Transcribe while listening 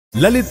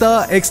లలిత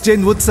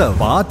exchange Utsav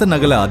పాత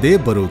నగల అదే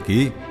బరువుకి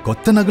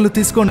కొత్త నగలు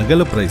తీసుకో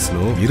నగల ప్రైస్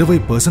లో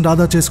 20%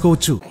 ఆదా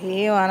చేసుకోవచ్చు.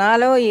 ఏం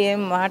అనాలో ఏం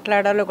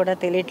మాట్లాడాలో కూడా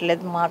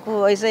తెలియట్లేదు. మాకు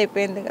వయసు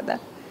అయిపోయింది కదా,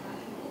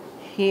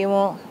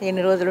 ఏమో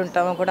ఎన్ని రోజులు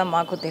ఉంటామో కూడా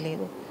మాకు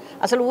తెలియదు.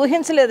 అసలు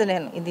ఊహించలేదు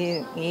నేను ఇది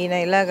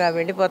ఈయన ఇలాగా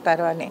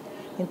వెళ్ళిపోతారు అని,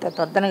 ఇంత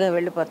తొద్దనగా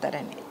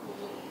వెళ్ళిపోతారని.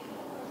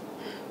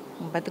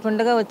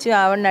 బతికుండగా వచ్చి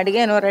ఆవిడని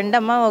అడిగాను,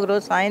 రెండమ్మా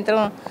ఒకరోజు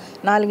సాయంత్రం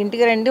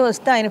 4ంటికి రండి,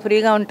 వస్తే ఆయన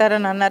ఫ్రీగా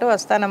ఉంటారని అన్నారు.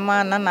 వస్తానమ్మా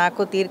అన్న,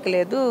 నాకు తీరిక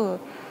లేదు.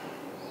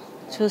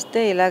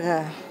 చూస్తే ఇలాగా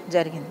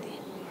జరిగింది.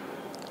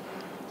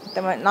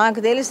 నాకు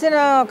తెలిసిన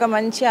ఒక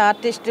మంచి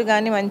ఆర్టిస్ట్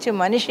కానీ మంచి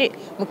మనిషి,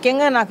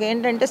 ముఖ్యంగా నాకు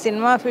ఏంటంటే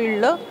సినిమా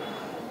ఫీల్డ్లో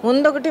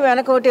ముందొకటి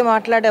వెనకొకటి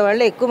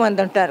మాట్లాడేవాళ్ళు ఎక్కువ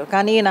మంది ఉంటారు,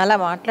 కానీ ఈయన అలా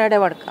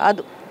మాట్లాడేవాడు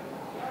కాదు.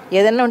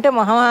 ఏదన్నా ఉంటే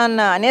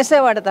మొహమాన్న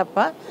అనేసేవాడు తప్ప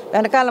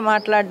వెనకాల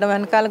మాట్లాడడం,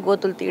 వెనకాల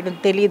గోతులు తీయడం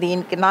తెలియదు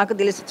ఈయనకి. నాకు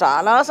తెలిసి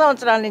చాలా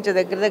సంవత్సరాల నుంచి,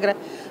 దగ్గర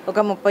ఒక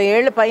 30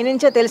 ఏళ్ళ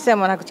పైనుంచే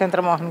తెలిసేమో నాకు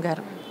చంద్రమోహన్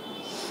గారు.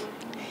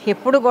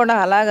 ఎప్పుడు కూడా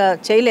అలాగా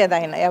చేయలేదు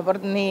ఆయన,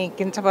 ఎవరిని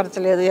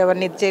కించపరచలేదు,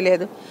 ఎవరిని ఇది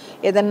చేయలేదు.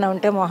 ఏదన్నా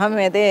ఉంటే మొహం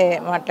మీదే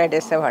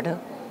మాట్లాడేసేవాడు.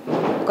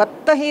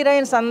 కొత్త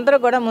హీరోయిన్స్ అందరూ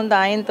కూడా ముందు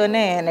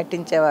ఆయనతోనే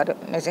నటించేవారు.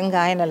 నిజంగా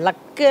ఆయన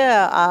లక్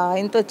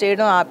ఆయనతో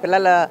చేయడం, ఆ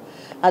పిల్లల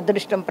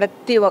అదృష్టం.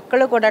 ప్రతి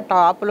ఒక్కళ్ళు కూడా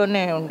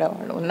టాప్లోనే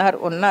ఉండేవాళ్ళు,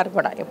 ఉన్నారు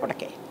కూడా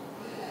ఇప్పటికే.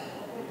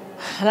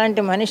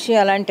 అలాంటి మనిషి,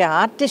 అలాంటి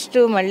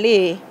ఆర్టిస్టు మళ్ళీ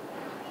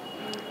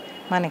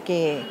మనకి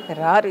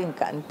రారు.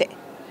 ఇంకా అంతే,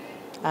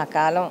 ఆ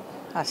కాలం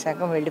ఆ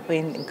శకం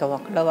వెళ్ళిపోయింది. ఇంకా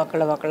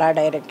ఒకళ్ళ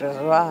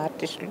డైరెక్టర్స్,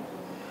 ఆర్టిస్టులు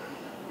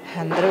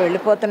అందరూ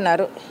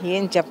వెళ్ళిపోతున్నారు.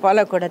 ఏం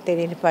చెప్పాలో కూడా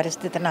తెలియని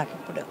పరిస్థితి నాకు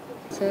ఇప్పుడు.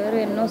 సార్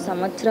ఎన్నో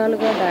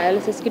సంవత్సరాలుగా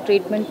డయాలసిస్కి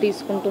ట్రీట్మెంట్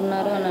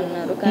తీసుకుంటున్నారు అని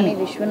అన్నారు, కానీ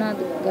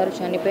విశ్వనాథ్ గారు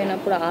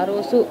చనిపోయినప్పుడు ఆ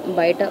రోజు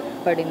బయట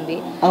పడింది.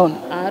 అవును,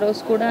 ఆ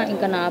రోజు కూడా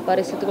ఇంకా నా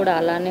పరిస్థితి కూడా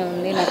అలానే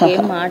ఉంది,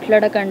 నాకేం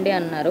మాట్లాడకండి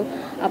అన్నారు.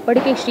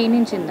 అప్పటికి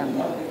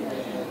క్షీణించిందమ్మ.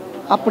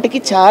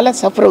 అప్పటికి చాలా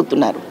సఫర్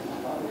అవుతున్నారు.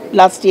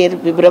 లాస్ట్ ఇయర్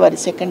ఫిబ్రవరి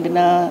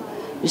 2న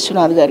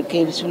విశ్వనాథ్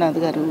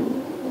గారు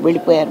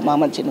వెళ్ళిపోయారు మా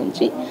మధ్య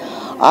నుంచి.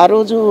 ఆ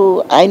రోజు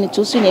ఆయన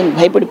చూసి నేను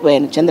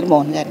భయపడిపోయాను,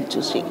 చంద్రమోహన్ గారిని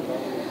చూసి.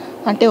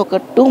 అంటే ఒక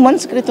 2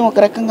 months క్రితం ఒక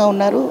రకంగా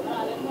ఉన్నారు,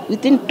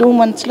 వితిన్ 2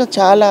 monthsలో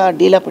చాలా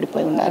డీలా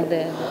పడిపోయి ఉన్నారు.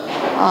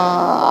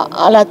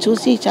 అలా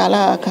చూసి చాలా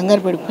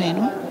కంగారు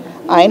పడిపోయాను.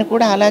 ఆయన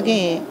కూడా అలాగే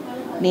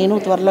నేను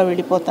త్వరలో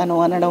వెళ్ళిపోతాను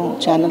అనడం,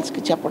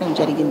 ఛానల్స్కి చెప్పడం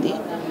జరిగింది.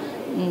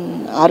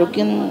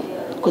 ఆరోగ్యం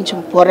కొంచెం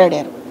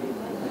పోరాడారు.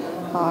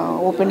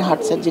 ఓపెన్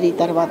హార్ట్ సర్జరీ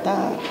తర్వాత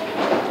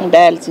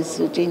డయాలసిస్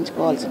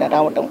చేయించుకోవాల్సిన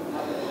రావటం,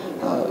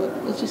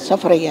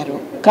 సఫర్ అయ్యారు.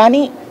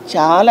 కానీ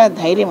చాలా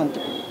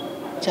ధైర్యవంతుడు,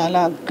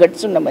 చాలా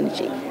గట్స్ ఉన్న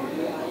మనిషి.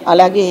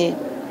 అలాగే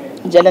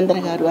జలంధర్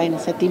గారు, ఆయన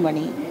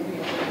సతీమణి,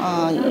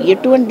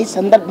 ఎటువంటి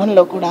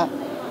సందర్భంలో కూడా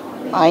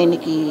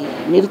ఆయనకి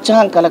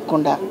నిరుత్సాహం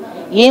కలగకుండా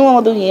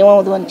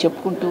ఏమవదు అని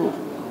చెప్పుకుంటూ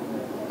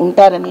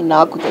ఉంటారని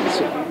నాకు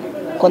తెలుసు.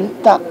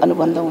 కొంత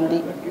అనుబంధం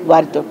ఉంది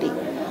వారితోటి.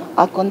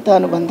 ఆ కొంత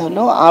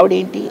అనుబంధంలో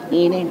ఆవిడేంటి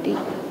ఈయనేంటి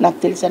నాకు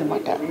తెలుసు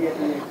అనమాట.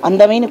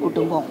 అందమైన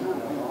కుటుంబం,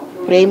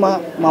 ప్రేమ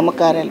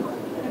మమకారాలు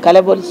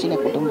కలబొలిసిన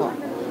కుటుంబం.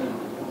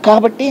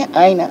 కాబట్టి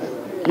ఆయన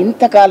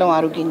ఇంతకాలం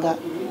ఆరోగ్యంగా,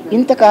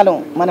 ఇంతకాలం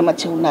మన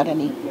మధ్య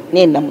ఉన్నారని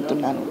నేను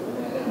నమ్ముతున్నాను.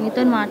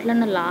 మీతో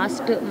మాట్లాడిన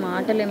లాస్ట్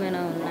మాటలు ఏమైనా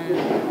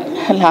ఉన్నాయా?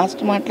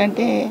 లాస్ట్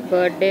మాటలంటే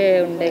బర్త్డే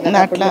ఉండే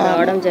అట్లా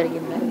రావడం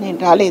జరిగింది. నేను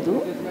రాలేదు.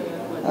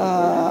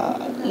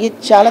 ఇది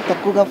చాలా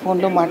తక్కువగా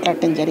ఫోన్లో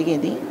మాట్లాడటం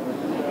జరిగేది.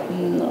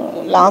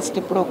 లాస్ట్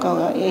ఇప్పుడు ఒక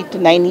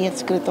 8-9 years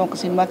క్రితం ఒక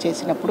సినిమా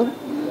చేసినప్పుడు,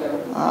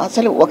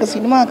 అసలు ఒక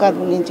సినిమా కాదు,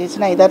 నేను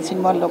చేసిన 5-6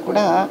 సినిమాల్లో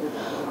కూడా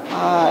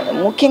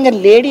ముఖ్యంగా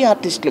లేడీ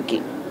ఆర్టిస్టులకి,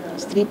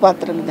 స్త్రీ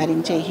పాత్రలు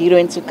ధరించే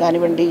హీరోయిన్స్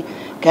కానివ్వండి,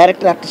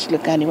 క్యారెక్టర్ ఆర్టిస్టులు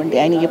కానివ్వండి,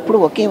 ఆయన ఎప్పుడు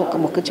ఒకే ఒక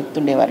ముక్క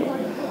చెప్తుండేవారు.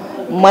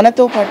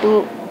 మనతో పాటు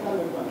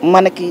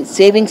మనకి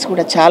సేవింగ్స్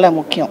కూడా చాలా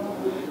ముఖ్యం.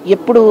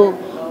 ఎప్పుడు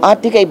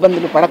ఆర్థిక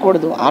ఇబ్బందులు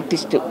పడకూడదు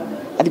ఆర్టిస్టు,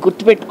 అది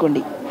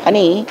గుర్తుపెట్టుకోండి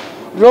అని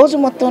రోజు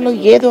మొత్తంలో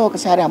ఏదో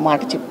ఒకసారి ఆ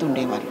మాట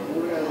చెప్తుండేవారు.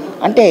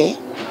 అంటే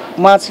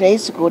మా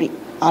శ్రేయస్సు కోరి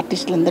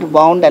ఆర్టిస్టులందరూ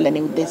బాగుండాలనే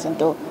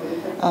ఉద్దేశంతో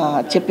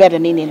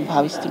చెప్పారని నేను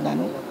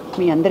భావిస్తున్నాను.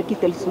 మీ అందరికీ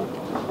తెలుసు,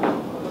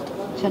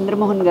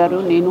 చంద్రమోహన్ గారు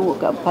నేను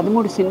ఒక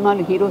 13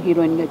 సినిమాలు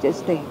హీరోయిన్గా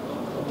చేస్తే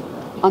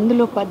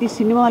అందులో 10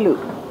 సినిమాలు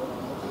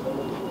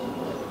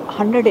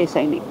 100 days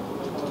అయినాయి.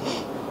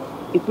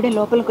 ఇప్పుడే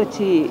లోపలికి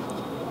వచ్చి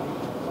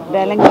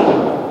వేలంగి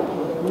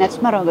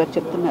నరసింహారావు గారు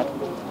చెప్తున్నారు,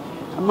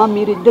 అమ్మ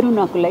మీరిద్దరూ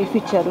నాకు లైఫ్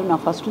ఇచ్చారు, నా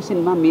ఫస్ట్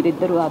సినిమా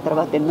మీరిద్దరూ, ఆ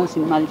తర్వాత ఎన్నో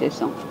సినిమాలు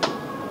చేసాం,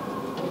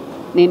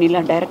 నేను ఇలా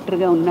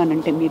డైరెక్టర్గా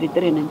ఉన్నానంటే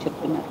మీరిద్దరేనని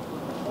చెప్తున్నారు.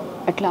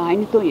 అట్లా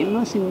ఆయనతో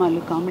ఎన్నో సినిమాలు,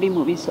 కామెడీ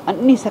మూవీస్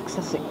అన్నీ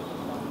సక్సెస్.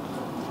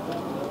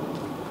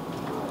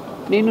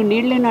 నేను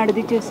నీళ్ళే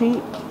నాడిది చేసి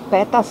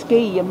పేతాస్కే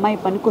ఈ అమ్మాయి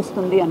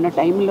పనికొస్తుంది అన్న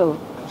టైంలో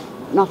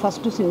నా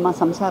ఫస్ట్ సినిమా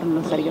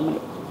సంసారంలో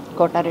సరిగమలు,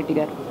 కోటారెడ్డి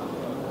గారు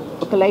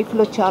ఒక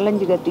లైఫ్లో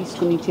ఛాలెంజ్గా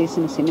తీసుకుని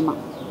చేసిన సినిమా.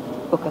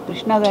 ఒక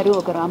కృష్ణ గారు,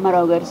 ఒక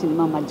రామారావు గారి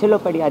సినిమా మధ్యలో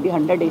పడి అది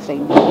 100 days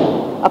అయింది.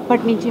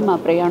 అప్పటి నుంచి మా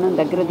ప్రయాణం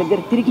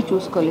దగ్గర తిరిగి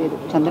చూసుకోలేదు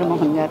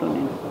చంద్రమోహన్ గారు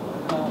నేను.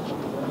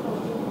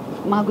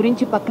 మా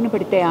గురించి పక్కన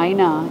పెడితే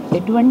ఆయన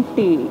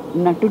ఎటువంటి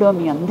నటుడో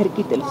మీ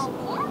అందరికీ తెలుసు.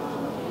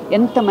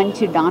 ఎంత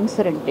మంచి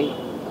డాన్సర్ అంటే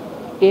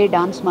ఏ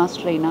డాన్స్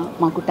మాస్టర్ అయినా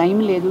మాకు టైం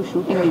లేదు,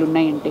 షూటింగ్లు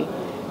ఉన్నాయంటే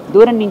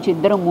దూరం నుంచి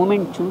ఇద్దరు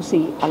మూమెంట్ చూసి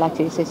అలా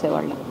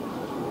చేసేసేవాళ్ళం.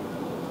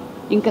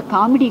 ఇంకా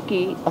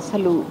కామెడీకి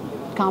అసలు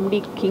కామెడీ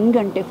కింగ్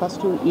అంటే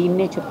ఫస్ట్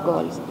ఈయన్నే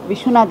చెప్పుకోవాలి.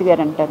 విశ్వనాథ్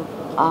గారు అంటారు,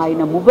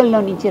 ఆయన మువ్వల్లో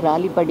నుంచి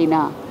రాలిపడిన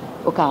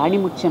ఒక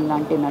ఆణిముత్యం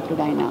లాంటి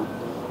నటుడు ఆయన.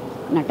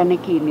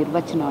 నటనకి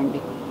నిర్వచనం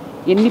అండి.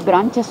 ఎన్ని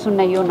బ్రాంచెస్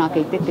ఉన్నాయో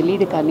నాకైతే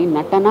తెలియదు, కానీ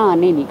నటన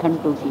అనే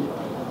నిఘంటుకి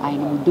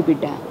ఆయన ముద్దు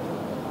బిడ్డ.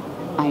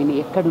 ఆయన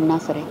ఎక్కడున్నా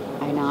సరే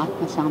ఆయన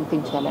ఆత్మ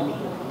శాంతించాలని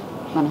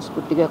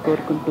మనస్ఫూర్తిగా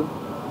కోరుకుంటూ,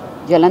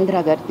 జలంధ్ర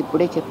గారితో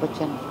ఇప్పుడే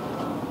చెప్పొచ్చాను,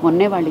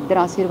 మొన్నే వాళ్ళిద్దరు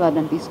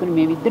ఆశీర్వాదం తీసుకుని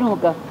మేమిద్దరం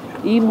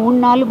ఈ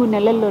 3-4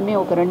 నెలల్లోనే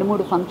ఒక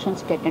 2-3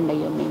 ఫంక్షన్స్కి అటెండ్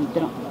అయ్యాం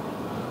మేమిద్దరం.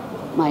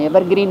 మా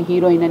ఎవర్ గ్రీన్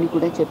హీరోయిన్ అని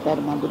కూడా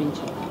చెప్పారు మా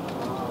గురించి.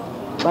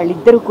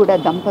 వాళ్ళిద్దరూ కూడా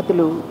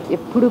దంపతులు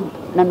ఎప్పుడు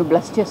నన్ను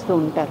బ్లెస్ చేస్తూ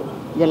ఉంటారు.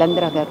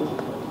 జలంధ్ర గారు,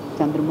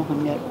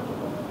 చంద్రమోహన్ గారు.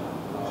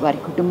 వారి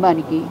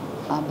కుటుంబానికి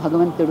ఆ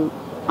భగవంతుడు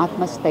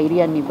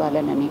ఆత్మస్థైర్యాన్ని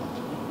ఇవ్వాలనని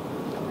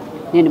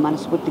నేను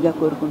మనస్ఫూర్తిగా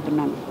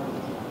కోరుకుంటున్నాను.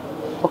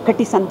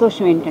 ఒక్కటి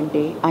సంతోషం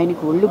ఏంటంటే,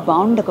 ఆయనకు ఒళ్ళు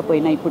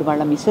బాగుండకపోయినా ఇప్పుడు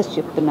వాళ్ళ మిస్సెస్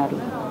చెప్తున్నారు,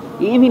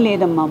 ఏమీ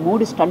లేదమ్మా,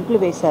 3 స్టంట్లు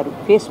వేశారు,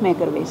 ఫేస్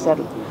మేకర్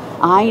వేశారు.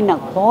 ఆయన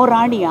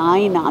పోరాడి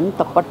ఆయన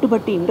అంత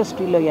పట్టుబట్టి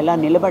ఇండస్ట్రీలో ఎలా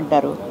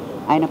నిలబడ్డారో,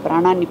 ఆయన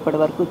ప్రాణాన్ని ఇప్పటి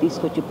వరకు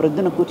తీసుకొచ్చి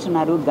ప్రొద్దున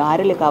కూర్చున్నారు,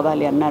 గారెలు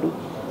కావాలి అన్నారు,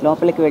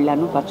 లోపలికి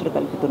వెళ్ళాను, పచ్చడి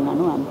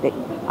కలుపుతున్నాను, అంతే.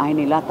 ఆయన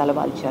ఇలా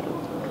తలవాల్చారు.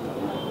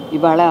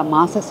 ఇవాళ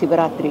మాస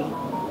శివరాత్రి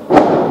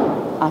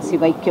ఆ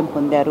శివైక్యం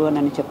పొందారు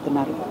అని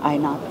చెప్తున్నారు.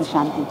 ఆయన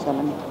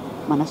ఆత్మశాంతించాలని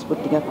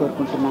మనస్ఫూర్తిగా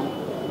కోరుకుంటున్నాను.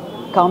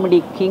 కామెడీ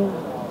కింగ్,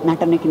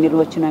 నటనకి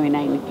నిర్వచనమైన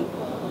ఆయనకి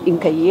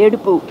ఇంకా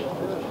ఏడుపు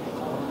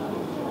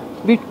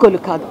వీడ్కోలు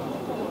కాదు,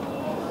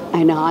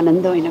 ఆయన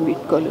ఆనందమైన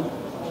వీడ్కోలు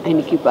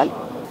ఆయనకి ఇవ్వాలి.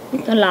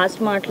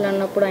 లాస్ట్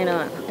మాట్లాడినప్పుడు ఆయన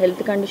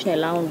హెల్త్ కండిషన్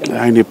ఎలా ఉంటుంది?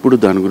 ఆయన ఎప్పుడు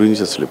దాని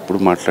గురించి అసలు ఎప్పుడు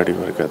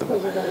మాట్లాడేవారు కాదు.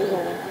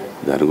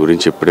 దాని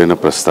గురించి ఎప్పుడైనా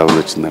ప్రస్తావన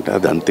వచ్చిందంటే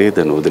అది అంతే,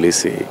 దాన్ని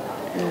వదిలేసి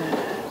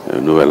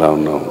నువ్వు ఎలా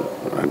ఉన్నావు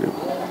అని.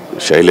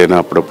 శైలైనా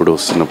అప్పుడప్పుడు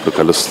వస్తున్నప్పుడు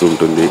కలుస్తూ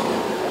ఉంటుంది,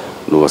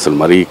 నువ్వు అసలు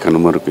మరీ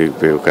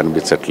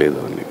కనిపించట్లేదు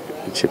అని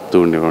చెప్తూ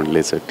ఉండేవాడు.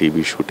 లేదు సార్,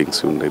 టీవీ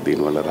షూటింగ్స్ ఉండే,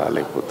 దీనివల్ల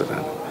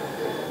రాలేకపోతున్నాను.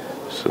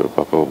 సో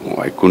పాపం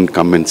I couldn't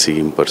come and see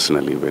him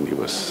personally when he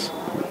was.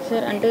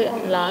 Sir, అంటే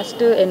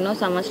లాస్ట్ ఎన్నో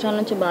సంవత్సరాల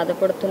నుంచి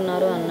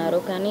బాధపడుతున్నారు అన్నారు,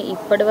 కానీ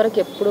ఇప్పటి వరకు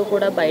ఎప్పుడు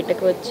కూడా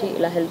బయటకు వచ్చి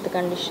ఇలా హెల్త్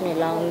కండిషన్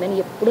ఇలా ఉందని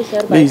ఎప్పుడు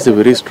sir? Is a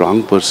very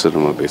strong person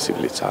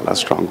basically, చాలా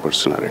స్ట్రాంగ్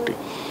పర్సనాలిటీ.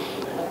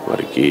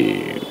 వారికి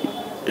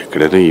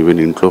ఎక్కడైనా ఈవెన్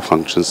ఇంట్లో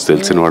ఫంక్షన్స్,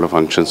 తెలిసిన వాళ్ళ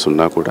ఫంక్షన్స్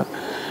ఉన్నా కూడా,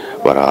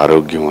 వారి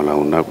ఆరోగ్యం అలా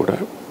ఉన్నా కూడా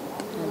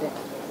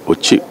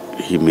వచ్చి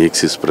హీ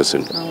మేక్స్ హిస్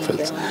ప్రెసెంట్.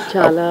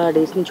 చాలా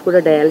డేస్ నుంచి కూడా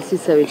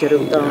డయాలసిస్ అవి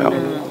జరుగుతూ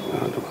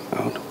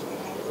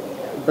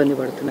ఇబ్బంది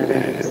పడుతున్నారు.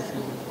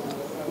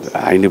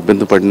 ఆయన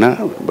ఇబ్బంది పడినా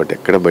బట్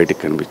ఎక్కడ బయటకు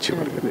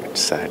కనిపించేవారు కదా.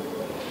 It's sad.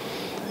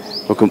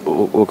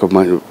 ఒక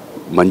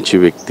మంచి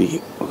వ్యక్తి,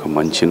 ఒక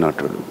మంచి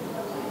నటుడు,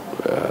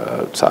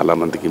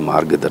 చాలామందికి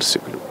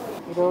మార్గదర్శకులు.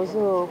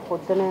 ఈరోజు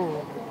పొద్దున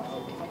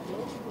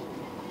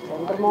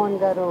చంద్రమోహన్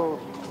గారు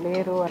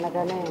లేరు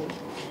అనగానే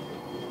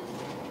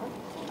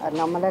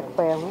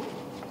నమ్మలేకపోయాము.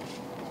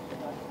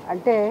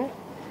 అంటే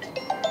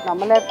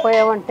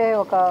నమ్మలేకపోయామంటే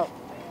ఒక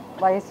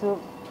వయసు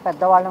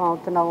పెద్దవాళ్ళం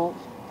అవుతున్నాము,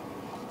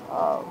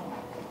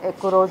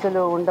 ఎక్కువ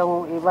రోజులు ఉండము,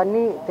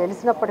 ఇవన్నీ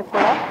తెలిసినప్పటికి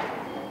కూడా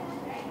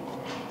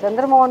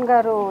చంద్రమోహన్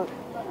గారు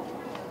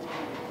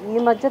ఈ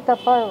మధ్య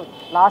తప్ప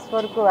లాస్ట్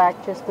వరకు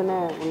యాక్ట్ చేస్తూనే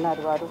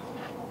ఉన్నారు.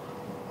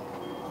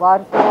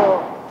 వారితో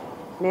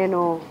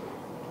నేను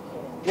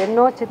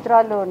ఎన్నో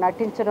చిత్రాలు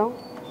నటించడం,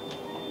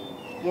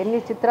 ఎన్ని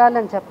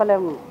చిత్రాలని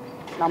చెప్పలేము,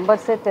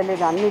 నంబర్సే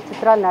తెలియదు, అన్ని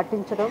చిత్రాలు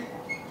నటించడం.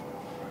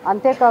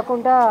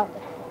 అంతేకాకుండా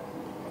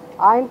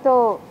ఆయనతో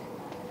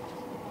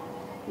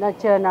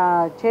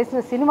చేసిన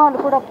సినిమాలు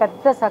కూడా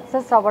పెద్ద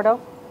సక్సెస్ అవ్వడం,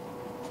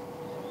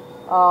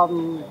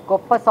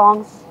 గొప్ప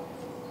సాంగ్స్,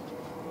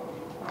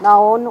 నా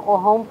ఓన్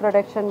హోమ్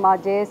ప్రొడక్షన్, మా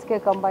జేఎస్కే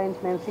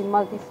కంబైన్స్ మేము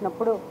సినిమాలు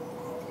తీసినప్పుడు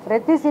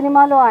ప్రతి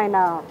సినిమాలో ఆయన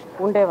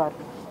ఉండేవారు.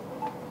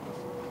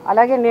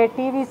 అలాగే నేను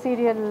టీవీ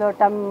సీరియల్లో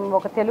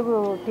ఒక తెలుగు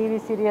టీవీ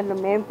సీరియల్ను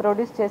మేము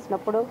ప్రొడ్యూస్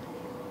చేసినప్పుడు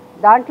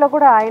దాంట్లో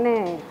కూడా ఆయనే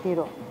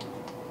హీరో.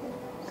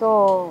 సో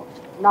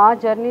నా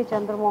జర్నీ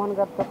చంద్రమోహన్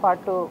గారితో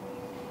పాటు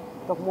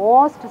the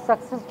most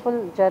successful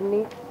journey,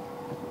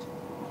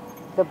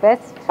 the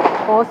best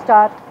co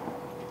star.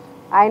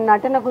 ఆయన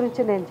నటన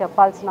గురించి నేను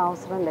చెప్పాల్సిన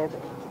అవసరం లేదు.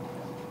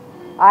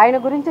 ఆయన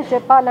గురించి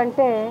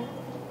చెప్పాలంటే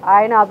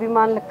ఆయన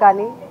అభిమానులకు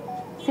కానీ,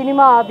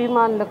 సినిమా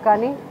అభిమానులకు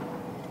కానీ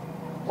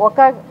ఒక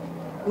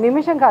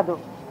నిమిషం కాదు,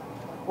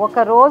 ఒక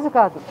రోజు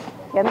కాదు,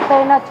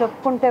 ఎంతైనా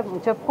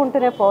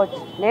చెప్పుకుంటూనే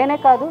పోవచ్చు. నేనే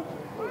కాదు,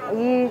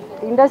 ఈ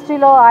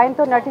ఇండస్ట్రీలో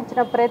ఆయనతో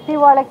నటించిన ప్రతి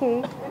వాళ్ళకి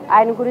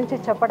ఆయన గురించి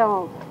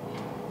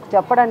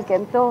చెప్పడానికి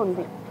ఎంతో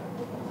ఉంది.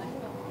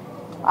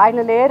 ఆయన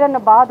లేరన్న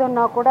బాధ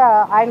ఉన్నా కూడా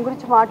ఆయన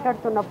గురించి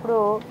మాట్లాడుతున్నప్పుడు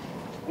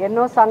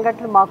ఎన్నో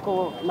సంఘటనలు మాకు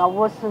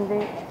నవ్వు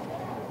వస్తుంది,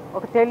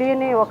 ఒక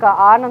తెలియని ఒక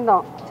ఆనందం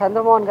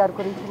చంద్రమోహన్ గారి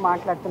గురించి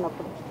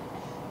మాట్లాడుతున్నప్పుడు.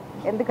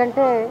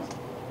 ఎందుకంటే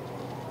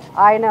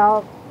ఆయన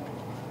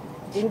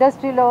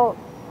ఇండస్ట్రీలో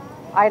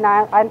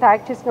ఆయనతో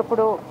యాక్ట్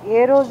చేసినప్పుడు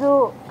ఏ రోజు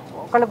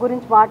ఒకళ్ళ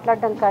గురించి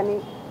మాట్లాడడం కానీ,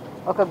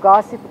 ఒక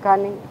గాసిప్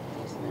కానీ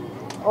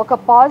ఒక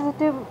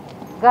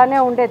పాజిటివ్గానే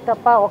ఉండేది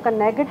తప్ప ఒక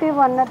నెగటివ్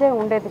అన్నదే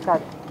ఉండేది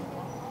కాదు.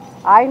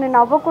 ఆయన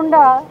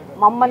నవ్వకుండా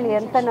మమ్మల్ని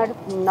ఎంత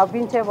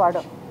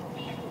నవ్వించేవాడో,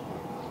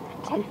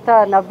 అంత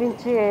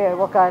నవ్వించి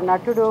ఒక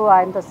నటుడు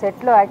ఆయనతో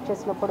సెట్లో యాక్ట్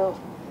చేసినప్పుడు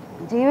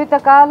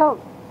జీవితకాలం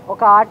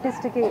ఒక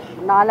ఆర్టిస్ట్కి,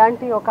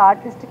 నాలాంటి ఒక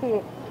ఆర్టిస్ట్కి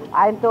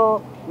ఆయనతో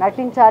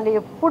నటించాలి,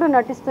 ఎప్పుడు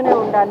నటిస్తూనే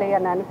ఉండాలి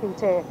అని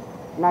అనిపించే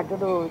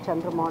నటుడు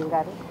చంద్రమోహన్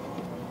గారు.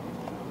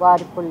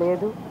 వారు ఇప్పుడు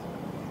లేదు.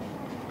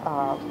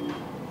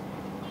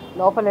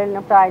 లోపల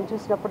వెళ్ళినప్పుడు ఆయన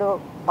చూసినప్పుడు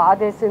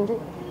బాధేసింది.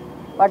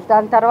 బట్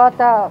దాని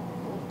తర్వాత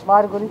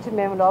వారి గురించి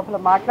మేము లోపల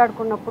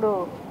మాట్లాడుకున్నప్పుడు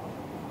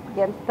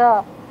ఎంత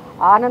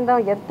ఆనందం,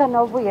 ఎంత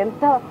నవ్వు,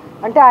 ఎంత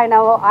అంటే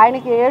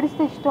ఆయనకి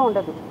ఏడిస్తే ఇష్టం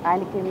ఉండదు.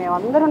 ఆయనకి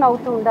మేమందరూ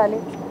నవ్వుతూ ఉండాలి,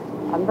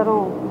 అందరం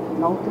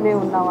నవ్వుతూనే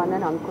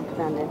ఉన్నామని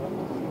అనుకుంటున్నాను నేను.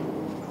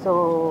 సో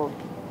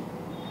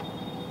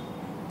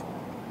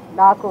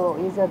నాకు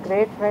is a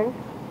great friend,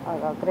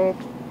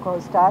 great co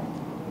star,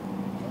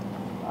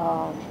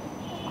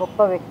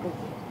 గొప్ప వ్యక్తి,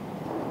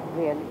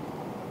 రియల్లీ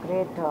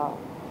గ్రేట్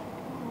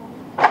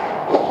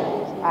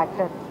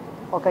యాక్టర్.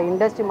 ఒక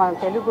ఇండస్ట్రీ, మన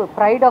Telugu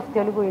pride of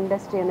Telugu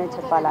industry అనే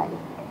చెప్పాలి ఆయన.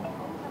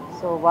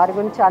 సో వారి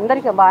గురించి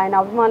అందరికీ, ఆయన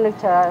అభిమానులు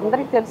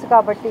అందరికీ తెలుసు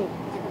కాబట్టి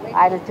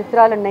ఆయన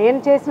చిత్రాలు, నేను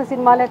చేసిన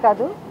సినిమాలే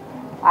కాదు,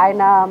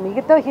 ఆయన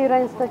మిగతా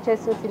హీరోయిన్స్తో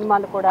చేసిన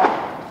సినిమాలు కూడా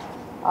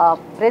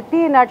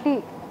ప్రతి నటి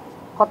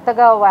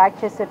కొత్తగా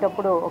యాక్ట్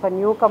చేసేటప్పుడు, ఒక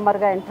న్యూ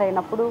కమ్మర్గా ఎంటర్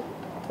అయినప్పుడు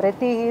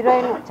ప్రతి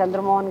హీరోయిన్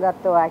చంద్రమోహన్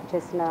గారితో యాక్ట్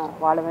చేసిన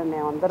వాళ్ళమే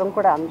మేమందరం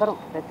కూడా, అందరం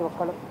ప్రతి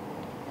ఒక్కరు.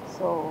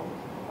 సో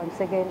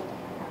వన్స్ అగైన్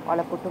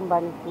వాళ్ళ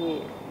కుటుంబానికి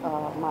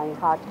మై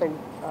హార్ట్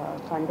ఫెల్ట్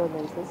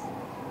కండోలెన్సెస్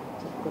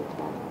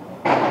చెప్పుకుంటున్నాను.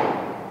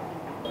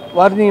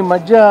 వారిని ఈ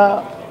మధ్య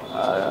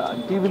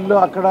టీవీల్లో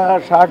అక్కడ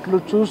షాట్లు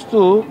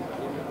చూస్తూ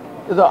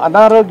ఏదో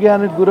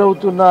అనారోగ్యానికి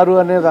గురవుతున్నారు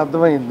అనేది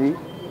అర్థమైంది.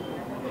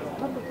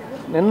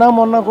 నిన్న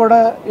మొన్న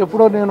కూడా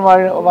ఎప్పుడో నేను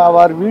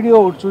వారి వీడియో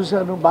ఒకటి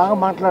చూశాను, బాగా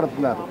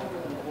మాట్లాడుతున్నారు.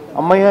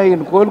 అమ్మయ్య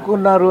ఈయన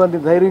కోలుకున్నారు అని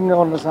ధైర్యంగా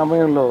ఉన్న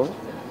సమయంలో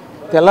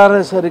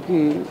తెల్లారేసరికి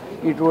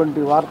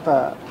ఇటువంటి వార్త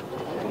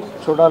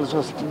చూడాల్సి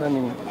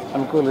వస్తుందని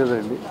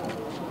అనుకోలేదండి.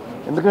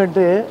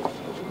 ఎందుకంటే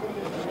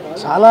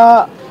చాలా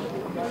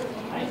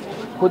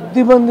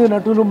కొద్దిమంది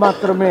నటులు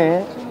మాత్రమే,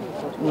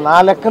 నా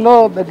లెక్కలో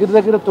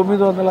దగ్గర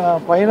 900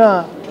 పైన,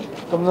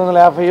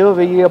 950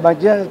 1000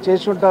 మధ్య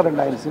చేసి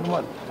ఉంటారండి ఆయన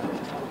సినిమాలు.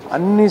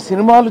 అన్ని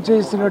సినిమాలు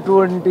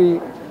చేసినటువంటి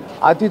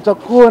అతి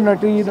తక్కువ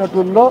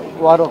నటుల్లో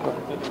వారు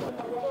ఒకరు.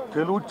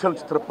 తెలుగు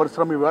చలచిత్ర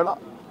పరిశ్రమ ఈవేళ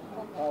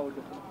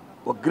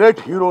ఒక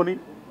గ్రేట్ హీరోని,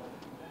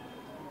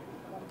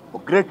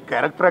 ఒక గ్రేట్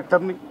క్యారెక్టర్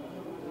యాక్టర్ని,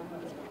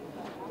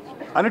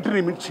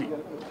 అన్నిటినీ మించి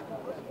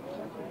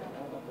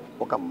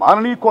ఒక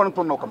మాననీయ కోణంతో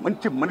ఉన్న ఒక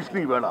మంచి మనిషిని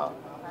ఈవేళ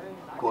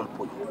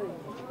కోల్పోయింది.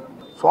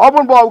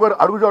 శోభన్ బాబు గారు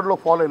అడుగుజాడలో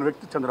ఫాలో అయిన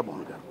వ్యక్తి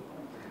చంద్రమోహన్ గారు.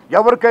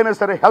 ఎవరికైనా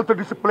సరే health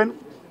discipline,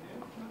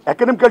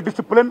 economical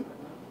discipline,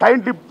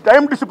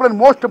 time discipline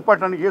most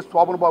important అని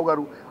శోభన్ బాబు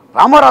గారు,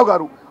 రామారావు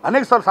గారు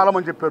అనేకసార్లు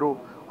చాలామంది చెప్పారు.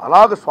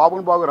 అలాగే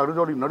శోభన్ బాబు గారు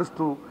అడుగుజాడు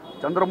నడుస్తూ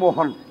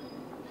Chandramohan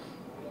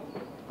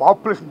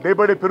population day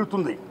by day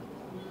పెరుగుతుంది,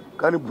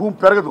 కానీ భూమి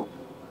పెరగదు.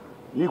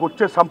 నీకు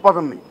వచ్చే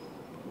సంపాదనని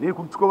నీకు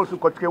ఉంచుకోవాల్సిన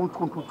ఖర్చుకే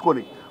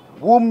ఉంచుకొని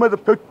భూమి మీద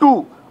పెట్టు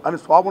అని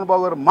శోభన్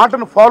బాబు గారు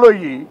మాటను ఫాలో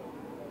అయ్యి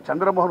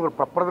చంద్రమోహన్ గారు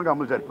ప్రప్రదంగా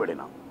అమలు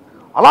జరిపాడైనా.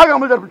 అలాగే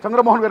అమలు జరిపిన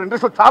చంద్రమోహన్ గారు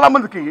ఇండస్ట్రీలో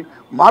చాలామందికి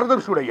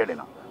మార్గదర్శకుడు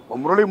అయ్యాడైనా.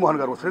 మురళీమోహన్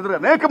గారు, శ్రీధర్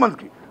అనేక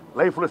మందికి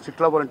లైఫ్లో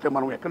సెటిల్ అవ్వాలంటే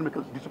మనం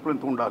ఎకనామికల్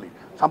డిసిప్లిన్తో ఉండాలి,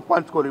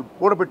 సంపాదించుకోవాలి,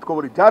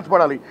 కూడబెట్టుకోవాలి,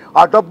 జాగ్రత్తపడాలి.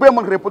 ఆ డబ్బే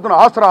మనకు రేపు పొద్దున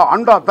ఆసరా,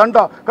 అండ, దండ.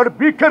 కాబట్టి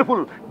be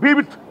careful, be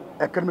with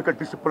economical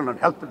discipline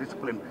and health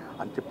discipline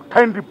అని చెప్పి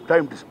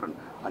టైం డిసిప్లిన్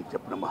అని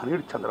చెప్పిన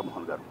మహనీయుడు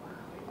చంద్రమోహన్ గారు.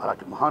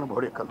 అలాంటి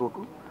మహానుభావుడు యొక్క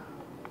లోటు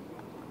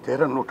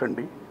తీరని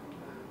లోటండి.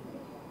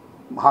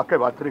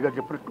 మహాకవి వాత్రి గారు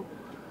చెప్పినట్టు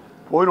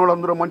పోయిన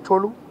వాళ్ళందరూ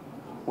మంచోళ్ళు,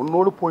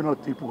 ఉన్నోళ్ళు పోయిన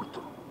వాళ్ళు తీపి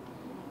గుర్తులు.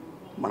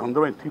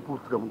 మనందరం ఆయన తీపి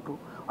గుర్తుగా ఉంటూ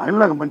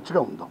ఆయనలాగా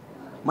మంచిగా ఉందాం,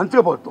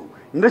 మంచిగా పోతాం.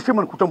 ఇండస్ట్రీ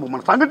మన కుటుంబం,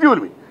 మన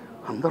సంగతీవులవి,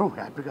 అందరం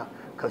హ్యాపీగా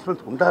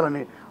కలిసిమెలిసి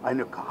ఉండాలనే ఆయన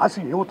యొక్క ఆశ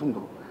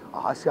ఏమవుతుందో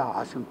ఆ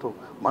ఆశయంతో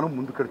మనం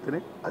ముందుకెడితేనే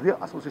అదే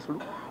అసోసియేషన్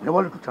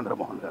నివాళులు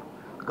చంద్రమోహన్ గారు.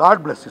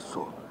 God bless his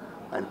soul.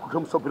 ఆయన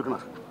కుటుంబ సభ్యులకు నా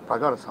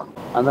ప్రగాఢ సాను.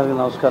 అందరికీ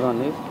నమస్కారం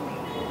అండి.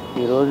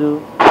 ఈరోజు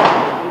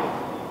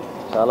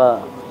చాలా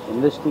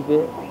ఇండస్ట్రీకే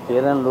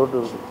తీరని లోటు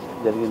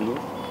జరిగింది.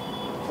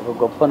 ఒక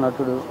గొప్ప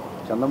నటుడు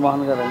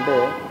చంద్రమోహన్ గారు అంటే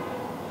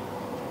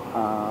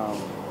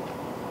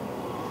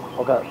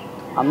ఒక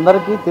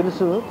అందరికీ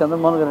తెలుసు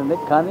చంద్రమోహన్ గారు అంటే,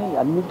 కానీ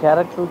అన్ని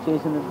క్యారెక్టర్లు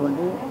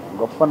చేసినటువంటి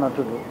గొప్ప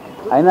నటుడు.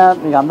 అయినా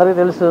మీకు అందరికీ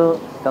తెలుసు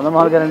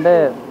చంద్రమోహన్ గారు అంటే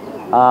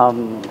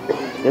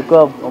ఎక్కువ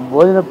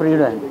భోజన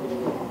ప్రియుడు అండి.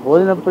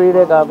 భోజన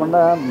ప్రియుడే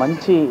కాకుండా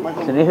మంచి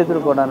స్నేహితుడు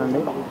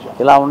కూడానండి.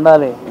 ఇలా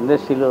ఉండాలి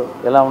ఇండస్ట్రీలో,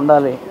 ఇలా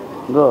ఉండాలి,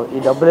 ఇంకో ఈ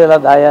డబ్బులు ఎలా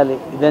దాయాలి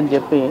ఇదని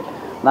చెప్పి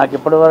నాకు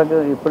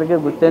ఇప్పటికే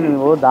గుర్తే,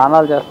 నువ్వు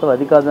దానాలు చేస్తావు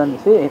అది కాదు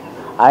అనేసి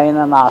ఆయన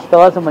నా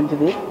అస్తవాసం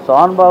మంచిది.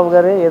 సోహన్ బాబు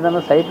గారే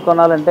ఏదైనా సైట్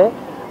కొనాలంటే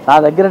నా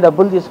దగ్గర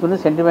డబ్బులు తీసుకుని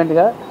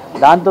సెంటిమెంట్గా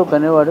దాంతో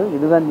కొనేవాడు.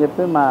 ఇదిగని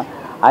చెప్పి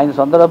ఆయన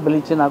సొంత డబ్బులు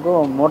ఇచ్చి నాకు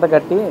మూట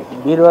కట్టి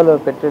బీరువాలో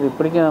పెట్టాడు.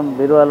 ఇప్పటికీ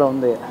బీరువాలో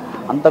ఉంది.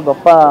 అంత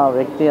గొప్ప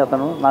వ్యక్తి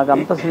అతను. నాకు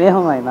అంత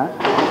స్నేహం ఆయన.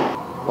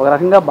 ఒక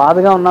రకంగా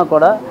బాధగా ఉన్నా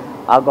కూడా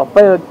ఆ గొప్ప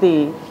వ్యక్తి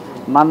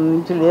మన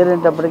నుంచి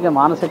లేరేటప్పటికీ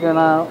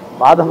మానసికమైన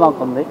బాధ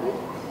మాకుంది.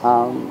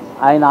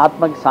 ఆయన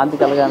ఆత్మకి శాంతి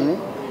కలగాలని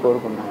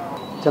కోరుకున్నాను.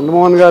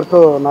 చంద్రమోహన్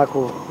గారితో నాకు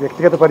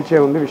వ్యక్తిగత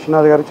పరిచయం ఉంది.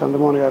 విశ్వనాథ్ గారు,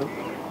 చంద్రమోహన్ గారు,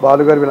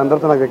 బాలు గారు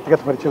వీళ్ళందరితో నాకు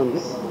వ్యక్తిగత పరిచయం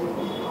ఉంది.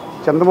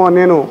 చంద్రమోహన్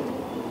నేను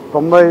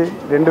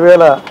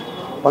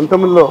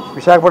 2019లో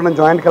విశాఖపట్నం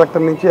జాయింట్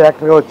కలెక్టర్ నుంచి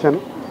యాక్టర్గా వచ్చాను.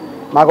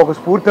 నాకు ఒక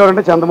స్ఫూర్తి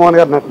ఎవరంటే చంద్రమోహన్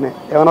గారు నటనే.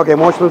 ఏమైనా ఒక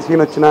ఎమోషనల్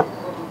సీన్ వచ్చినా,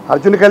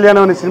 అర్జున్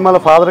కళ్యాణం అనే సినిమాలో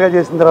ఫాదర్గా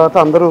చేసిన తర్వాత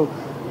అందరూ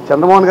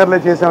చంద్రమోహన్ గారిలో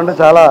చేసామంటే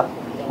చాలా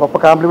గొప్ప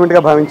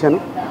కాంప్లిమెంట్గా భావించాను.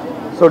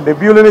 సో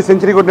డెబ్యూలోనే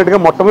సెంచరీ కొట్టినట్టుగా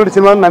మొట్టమొదటి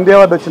సినిమాలో నంది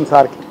అవార్డు వచ్చింది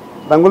సార్కి.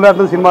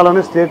 రంగులరాట్నం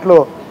సినిమాలోనే స్టేట్లో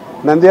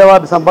నంది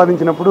అవార్డు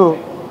సంపాదించినప్పుడు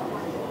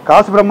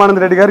కాసు బ్రహ్మానంద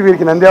రెడ్డి గారు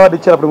వీరికి నంది అవార్డు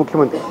ఇచ్చారు అప్పుడు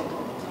ముఖ్యమంత్రి.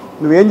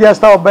 నువ్వేం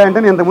చేస్తావు అబ్బాయి అంటే,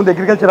 నేను ఇంతకుముందు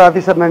అగ్రికల్చర్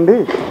ఆఫీసర్నండి,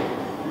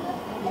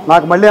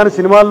 నాకు మళ్ళీ ఆయన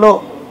సినిమాల్లో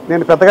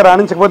నేను పెద్దగా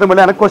రాణించకపోతే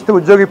మళ్ళీ వెనక్కి వస్తే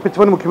ఉద్యోగం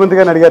ఇప్పించమని ముఖ్యమంత్రి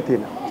గారిని అడిగారు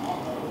తీయన.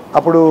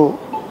 అప్పుడు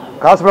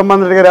కాసు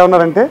బ్రహ్మానంద రెడ్డి గారు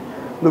ఏమన్నారంటే,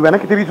 నువ్వు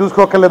వెనక్కి తిరిగి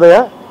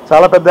చూసుకోక్కర్లేదయ్యా,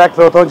 చాలా పెద్ద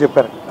యాక్టర్ అవుతావు అని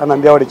చెప్పారు ఆ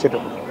నంది అవార్డు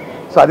ఇచ్చేటప్పుడు.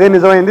 సో అదే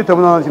నిజమైంది.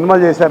 900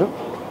 సినిమాలు చేశారు,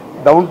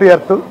 డౌన్ టు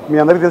ఎర్త్. మీ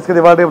అందరికీ తెలుసు కదా,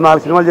 ఇవాళ 4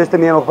 సినిమాలు చేస్తే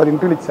నేను ఒక 10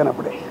 ఇంటర్వ్యూలు ఇచ్చాను.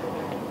 అప్పుడే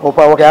ఒక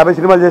 50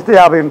 సినిమాలు చేస్తే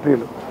 50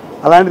 ఇంటర్వ్యూలు.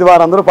 అలాంటిది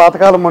వారందరూ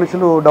పాతకాలం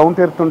మనుషులు డౌన్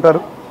టు ఎర్త్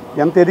ఉంటారు.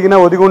 ఎంత ఎదిగినా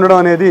ఒదిగి ఉండడం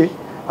అనేది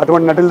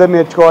అటువంటి నటుల దగ్గర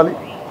నేర్చుకోవాలి.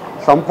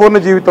 సంపూర్ణ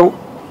జీవితం,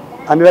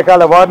 అన్ని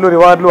రకాల అవార్డులు,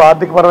 రివార్డులు,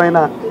 ఆర్థికపరమైన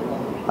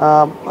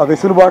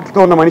వెసులుబాటుతో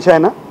ఉన్న మనిషి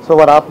ఆయన. సో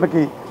వారి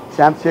ఆత్మకి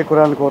శాంతి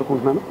చేకూరాలని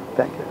కోరుకుంటున్నాను.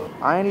 Thank you.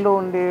 ఆయనలో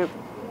ఉండే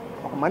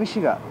ఒక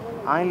మనిషిగా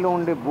ఆయనలో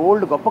ఉండే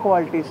బోల్డ్ గొప్ప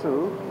క్వాలిటీస్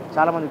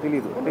చాలామందికి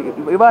తెలియదు. అంటే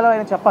ఇవాళ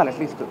ఆయన చెప్పాలి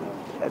అట్లీస్ట్.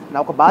 నా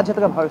ఒక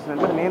బాధ్యతగా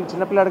భావిస్తున్నాను. అంటే నేను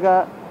చిన్నపిల్లాడిగా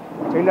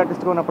చైల్డ్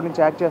ఆర్టిస్ట్గా ఉన్నప్పటి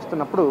నుంచి యాక్ట్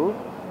చేస్తున్నప్పుడు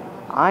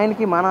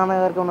ఆయనకి మా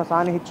నాన్నగారికి ఉన్న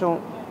సాన్నిహిత్యం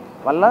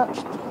వల్ల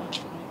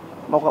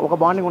ఒక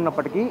బాండింగ్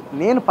ఉన్నప్పటికీ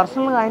నేను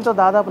పర్సనల్గా ఆయనతో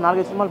దాదాపు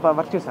 4-5 సినిమాలు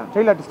వర్క్ చేశాను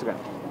చైల్డ్ ఆర్టిస్ట్గా.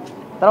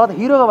 తర్వాత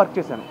హీరోగా వర్క్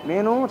చేశాను.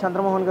 నేను,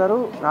 చంద్రమోహన్ గారు,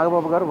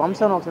 నాగబాబు గారు,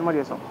 వంశం ఒక సినిమా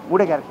చేసాం,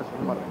 3 క్యారెక్టర్స్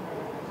సినిమాలో.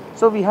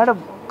 So we had a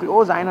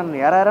close. ఆయన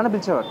ఎరారని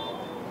పిలిచేవారు.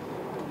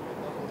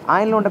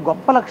 ఆయనలో ఉండే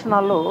గొప్ప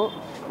లక్షణాల్లో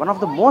one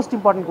of the most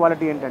important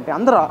quality ఏంటంటే,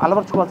 అందరూ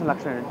అలవర్చుకోవాల్సిన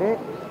లక్షణం ఏంటంటే,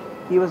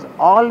 he was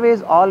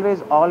always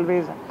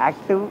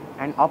active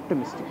and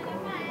optimistic.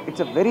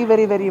 It's a very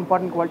very very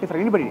important quality for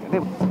anybody. అంటే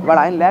ఇవాళ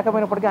ఆయన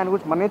లేకపోయినప్పటికీ ఆయన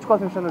గురించి మనం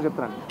నేర్చుకోవాల్సిన విషయంలో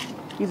చెప్తున్నాను.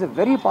 Is a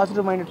very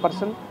positive minded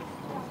person.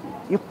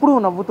 ఎప్పుడూ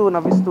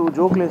నవ్విస్తూ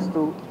జోకులు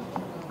వేస్తూ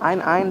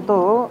ఆయనతో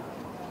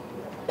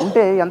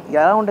ఉంటే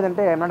ఎలా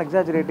ఉండేదంటే, I'm not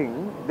exaggerating,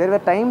 there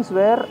were times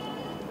wear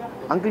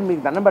uncle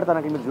మీకు దండం పెడతాను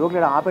అంకిల్, మీరు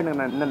జోకులు ఆపండి,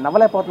 నేను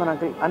నవ్వలేకపోతున్నాను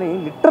అంకిల్ అని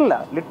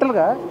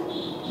లిటరల్గా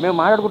మేము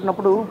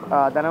మాట్లాడుకుంటున్నప్పుడు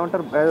దాని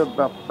ఏమంటారు,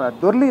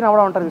 దొర్లి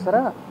నవ్వడం అంటారు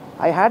చూసారా.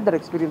 I had that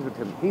experience with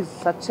him. He's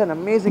such an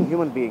amazing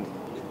human being.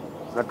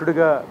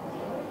 నటుడిగా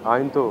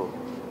ఆయనతో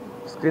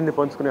స్క్రీన్ని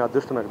పంచుకునే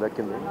అదృష్టం నాకు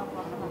దక్కింది.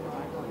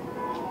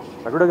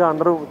 నటుడిగా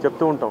అందరూ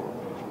చెప్తూ ఉంటాం,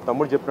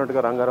 తమ్ముడు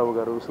చెప్పినట్టుగా రంగారావు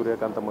గారు,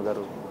 సూర్యకాంతమ్మ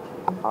గారు,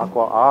 ఆ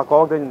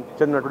కోవకు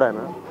చెందిన నటుడు ఆయన,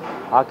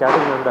 ఆ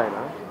కేటగిరీ నటుడు ఆయన.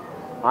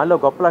 ఆయనలో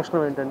గొప్ప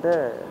లక్షణం ఏంటంటే,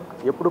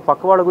 ఎప్పుడు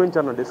పక్కవాళ్ళ గురించి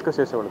అన్న డిస్కస్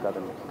చేసేవాళ్ళు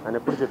కాదండి. ఆయన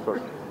ఎప్పుడు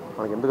చెప్పేవాడు,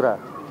 మనకి ఎందుకురా,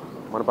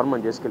 మన పని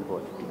మనం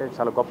చేసుకెళ్ళిపోవాలి. అంటే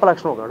చాలా గొప్ప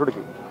లక్షణం ఒక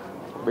నటుడికి.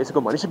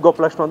 బేసిక్గా మనిషికి గొప్ప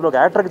లక్షణం, అందులో ఒక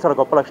యాక్టర్కి చాలా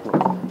గొప్ప లక్షణం.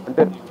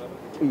 అంటే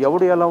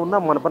ఎవడు ఎలా ఉన్నా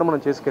మన పని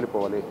మనం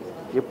చేసుకెళ్ళిపోవాలి.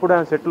 ఎప్పుడు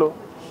ఆయన సెట్లో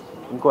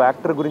ఇంకో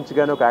యాక్టర్ గురించి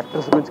కానీ ఒక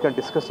యాక్ట్రెస్ గురించి కానీ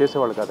డిస్కస్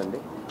చేసేవాళ్ళు కాదండి.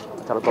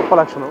 చాలా గొప్ప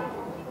లక్షణం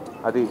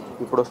అది.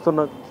 ఇప్పుడు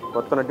వస్తున్న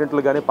కొత్త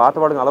నటింట్లు కానీ పాత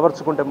వాళ్ళని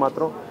అలవర్చుకుంటే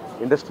మాత్రం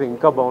ఇండస్ట్రీ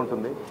ఇంకా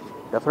బాగుంటుంది.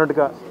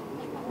 డెఫినెట్గా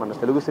మన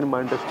తెలుగు సినిమా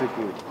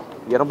ఇండస్ట్రీకి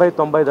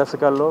 80-90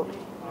 దశకాల్లో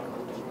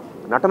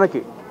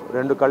నటనకి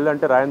 2 కళ్ళు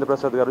అంటే రాజేంద్ర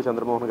ప్రసాద్ గారు,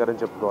 చంద్రమోహన్ గారు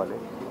అని చెప్పుకోవాలి.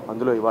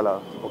 అందులో ఇవాళ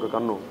ఒక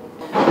కన్ను.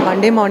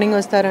 మండే మార్నింగ్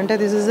వస్తారంటే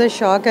this is a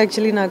shock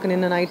actually. నాకు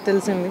నిన్న నైట్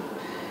తెలిసింది.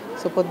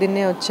 సో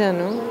పొద్దున్నే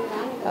వచ్చాను.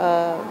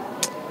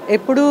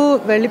 ఎప్పుడు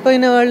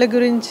వెళ్ళిపోయిన వాళ్ళ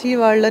గురించి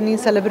వాళ్ళని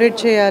సెలబ్రేట్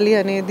చేయాలి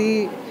అనేది,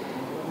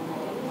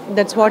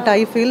 that's what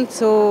I feel.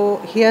 So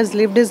he has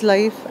lived his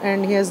life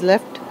and he has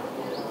left.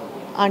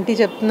 Aunty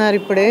చెప్తున్నారు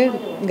ఇప్పుడే,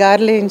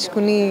 గారెలు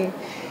వేయించుకుని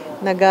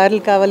నాకు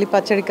గారెలు కావాలి,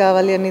 పచ్చడి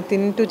కావాలి అని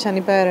తింటూ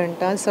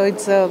చనిపోయారంట. So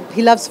it's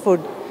he loves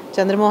food.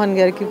 Chandramohan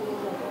గారికి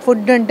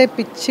ఫుడ్ అంటే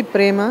పిచ్చి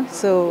ప్రేమ.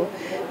 సో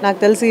నాకు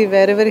తెలిసి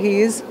wear ever he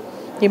is,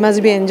 he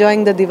must be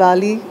enjoying the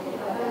Diwali.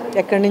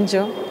 ఎక్కడి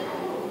నుంచో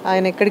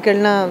ఆయన ఎక్కడికి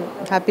వెళ్ళినా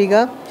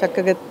హ్యాపీగా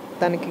చక్కగా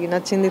తనకి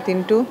నచ్చింది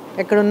తింటూ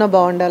ఎక్కడున్నా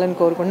బాగుండాలని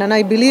కోరుకుంటున్నాను.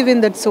 I believe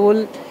in that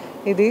soul.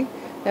 ఇది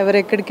ఎవరు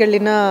ఎక్కడికి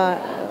వెళ్ళినా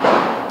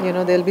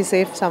they will be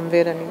safe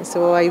somewhere అని. So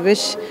I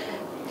wish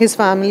his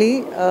family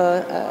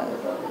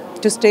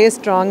to stay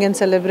strong and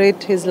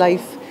celebrate his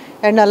life.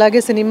 And అలాగే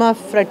సినిమా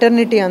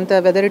ఫ్రెటర్నిటీ అంతా,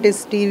 whether it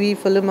is TV,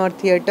 film or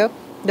theatre,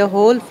 the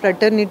whole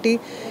fraternity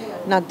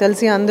నాకు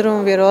తెలిసి అందరం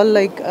we are all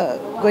like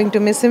going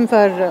to miss him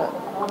for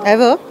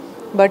ever,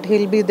 but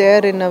he'll be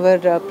there in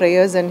our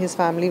prayers and his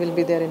family will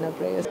be there in our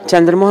prayers.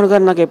 Chandramohan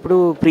గారు నాకు ఎప్పుడు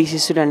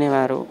ప్రీశిష్యుడు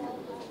అనేవారు.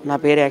 నా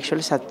పేరు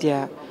actually సత్య.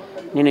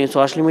 నేను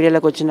సోషల్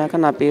మీడియాలోకి వచ్చినాక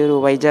నా పేరు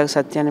వైజాగ్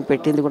సత్య అని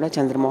పెట్టింది కూడా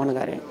చంద్రమోహన్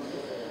గారే.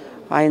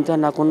 ఆయనతో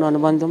నాకున్న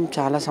అనుబంధం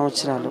చాలా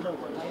సంవత్సరాలు.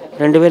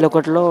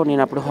 2001లో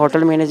నేను అప్పుడు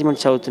హోటల్ మేనేజ్మెంట్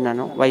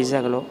చదువుతున్నాను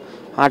వైజాగ్లో.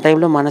 ఆ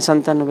టైంలో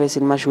మనసంతా నువ్వే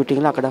సినిమా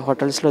షూటింగ్లో అక్కడ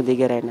హోటల్స్లో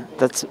దిగారు ఆయన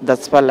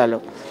దత్స్పల్లాలో.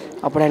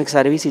 అప్పుడు ఆయనకు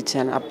సర్వీస్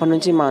ఇచ్చాను. అప్పటి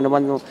నుంచి మా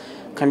అనుబంధం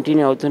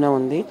కంటిన్యూ అవుతూనే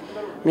ఉంది.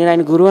 నేను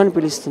ఆయన గురువు అని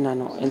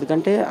పిలుస్తున్నాను.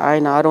 ఎందుకంటే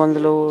ఆయన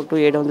 600 to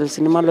 700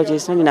 సినిమాల్లో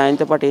చేసినా నేను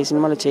ఆయనతో పాటు ఏ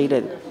సినిమాలో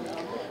చేయలేదు.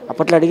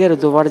 అప్పట్లో అడిగారు,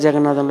 దువ్వాడ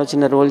జగన్నాథంలో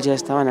చిన్న రోల్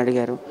చేస్తామని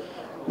అడిగారు.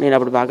 నేను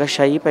అప్పుడు బాగా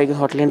షై, పైగా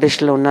హోటల్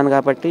ఇండస్ట్రీలో ఉన్నాను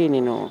కాబట్టి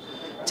నేను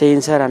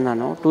చేయను సార్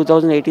అన్నాను.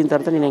 2018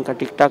 తర్వాత నేను ఇంకా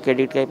టిక్ టాక్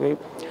ఎడిట్ అయిపోయి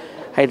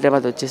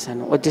హైదరాబాద్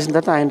వచ్చేసాను. వచ్చేసిన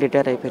తర్వాత ఆయన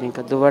రిటైర్ అయిపోయారు.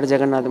 ఇంకా దువ్వాడ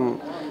జగన్నాథం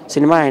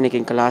సినిమా ఆయనకి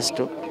ఇంకా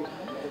లాస్ట్.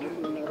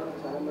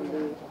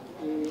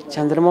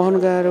 చంద్రమోహన్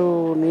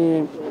గారుని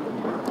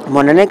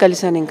మొన్ననే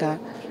కలిశాను. ఇంకా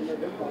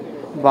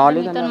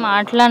బాగాలేదు.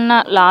 మాట్లాడిన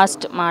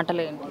లాస్ట్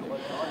మాటలు ఏంటి?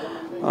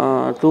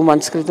 2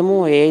 months క్రితము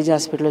ఏజ్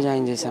హాస్పిటల్లో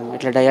జాయిన్ చేశాను.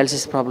 ఇట్లా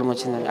డయాలసిస్ ప్రాబ్లం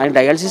వచ్చిందని. ఆయన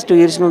డయాలసిస్ 2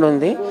 years నుండి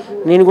ఉంది.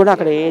 నేను కూడా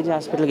అక్కడ ఏజ్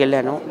హాస్పిటల్కి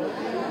వెళ్ళాను.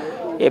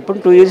 ఎప్పుడు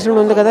 2 years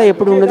నుండి ఉంది కదా,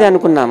 ఎప్పుడు ఉన్నది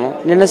అనుకున్నాము.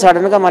 నిన్న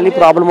సడన్గా మళ్ళీ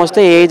ప్రాబ్లం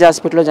వస్తే ఏజ్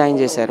హాస్పిటల్లో జాయిన్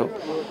చేశారు.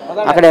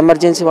 అక్కడ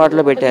ఎమర్జెన్సీ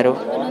వార్డులో పెట్టారు.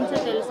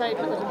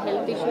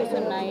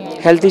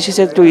 హెల్త్ ఇష్యూస్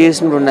అయితే 2 years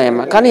నుండి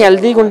ఉన్నాయమ్మా. కానీ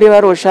హెల్తీగా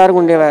ఉండేవారు, హుషారుగా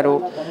ఉండేవారు.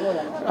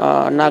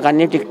 నాకు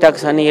అన్ని టిక్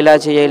టాక్స్ అని ఇలా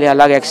చేయాలి,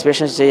 అలాగ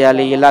ఎక్స్ప్రెషన్స్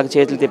చేయాలి, ఇలాగ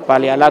చేతులు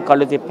తిప్పాలి, అలా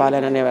కళ్ళు తిప్పాలి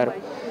అని అనేవారు.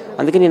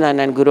 అందుకే నేను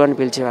ఆయన గురువు అని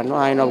పిలిచేవాను.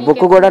 ఆయన ఒక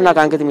బుక్ కూడా నాకు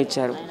అంకితం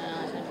ఇచ్చారు.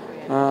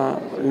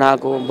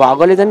 నాకు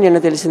బాగోలేదని నిన్న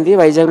తెలిసింది.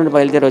 వైజాగ్ నుండి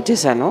బయలుదేరి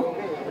వచ్చేసాను.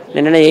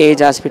 నిన్న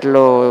ఏజ్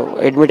హాస్పిటల్లో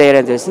అడ్మిట్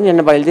అయ్యారని తెలిసింది.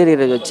 నిన్న బయలుదేరి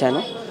ఈరోజు వచ్చాను.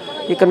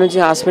 ఇక్కడ నుంచి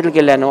హాస్పిటల్కి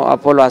వెళ్ళాను,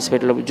 అపోలో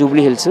హాస్పిటల్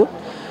జూబ్లీ హిల్స్.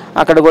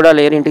 అక్కడ కూడా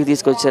లేరు, ఇంటికి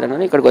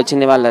తీసుకొచ్చారని ఇక్కడికి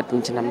వచ్చింది వాళ్ళు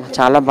అర్పించినమ్మ.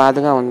 చాలా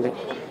బాధగా ఉంది.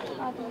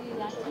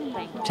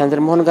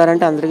 చంద్రమోహన్ గారు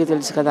అంటే అందరికీ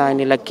తెలుసు కదా,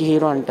 ఆయన లక్కీ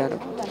హీరో అంటారు.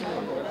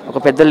 ఒక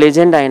పెద్ద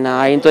లెజెండ్ ఆయన.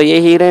 ఆయనతో ఏ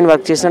హీరోయిన్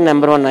వర్క్ చేసినా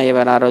నెంబర్ 1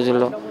 అయ్యేవారు ఆ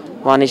రోజుల్లో.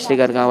 వాణిశ్రీ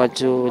గారు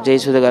కావచ్చు,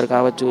 జయసుధ గారు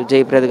కావచ్చు,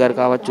 జయప్రద గారు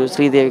కావచ్చు,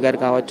 శ్రీదేవి గారు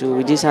కావచ్చు,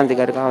 విజయశాంతి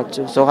గారు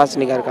కావచ్చు,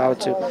 సుహాసిని గారు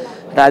కావచ్చు,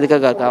 రాధిక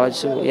గారు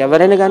కావచ్చు,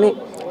 ఎవరైనా కానీ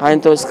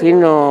ఆయనతో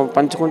స్క్రీన్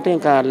పంచుకుంటే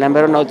ఇంకా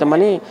నెంబర్ 1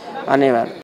 అవుతామని అనేవారు.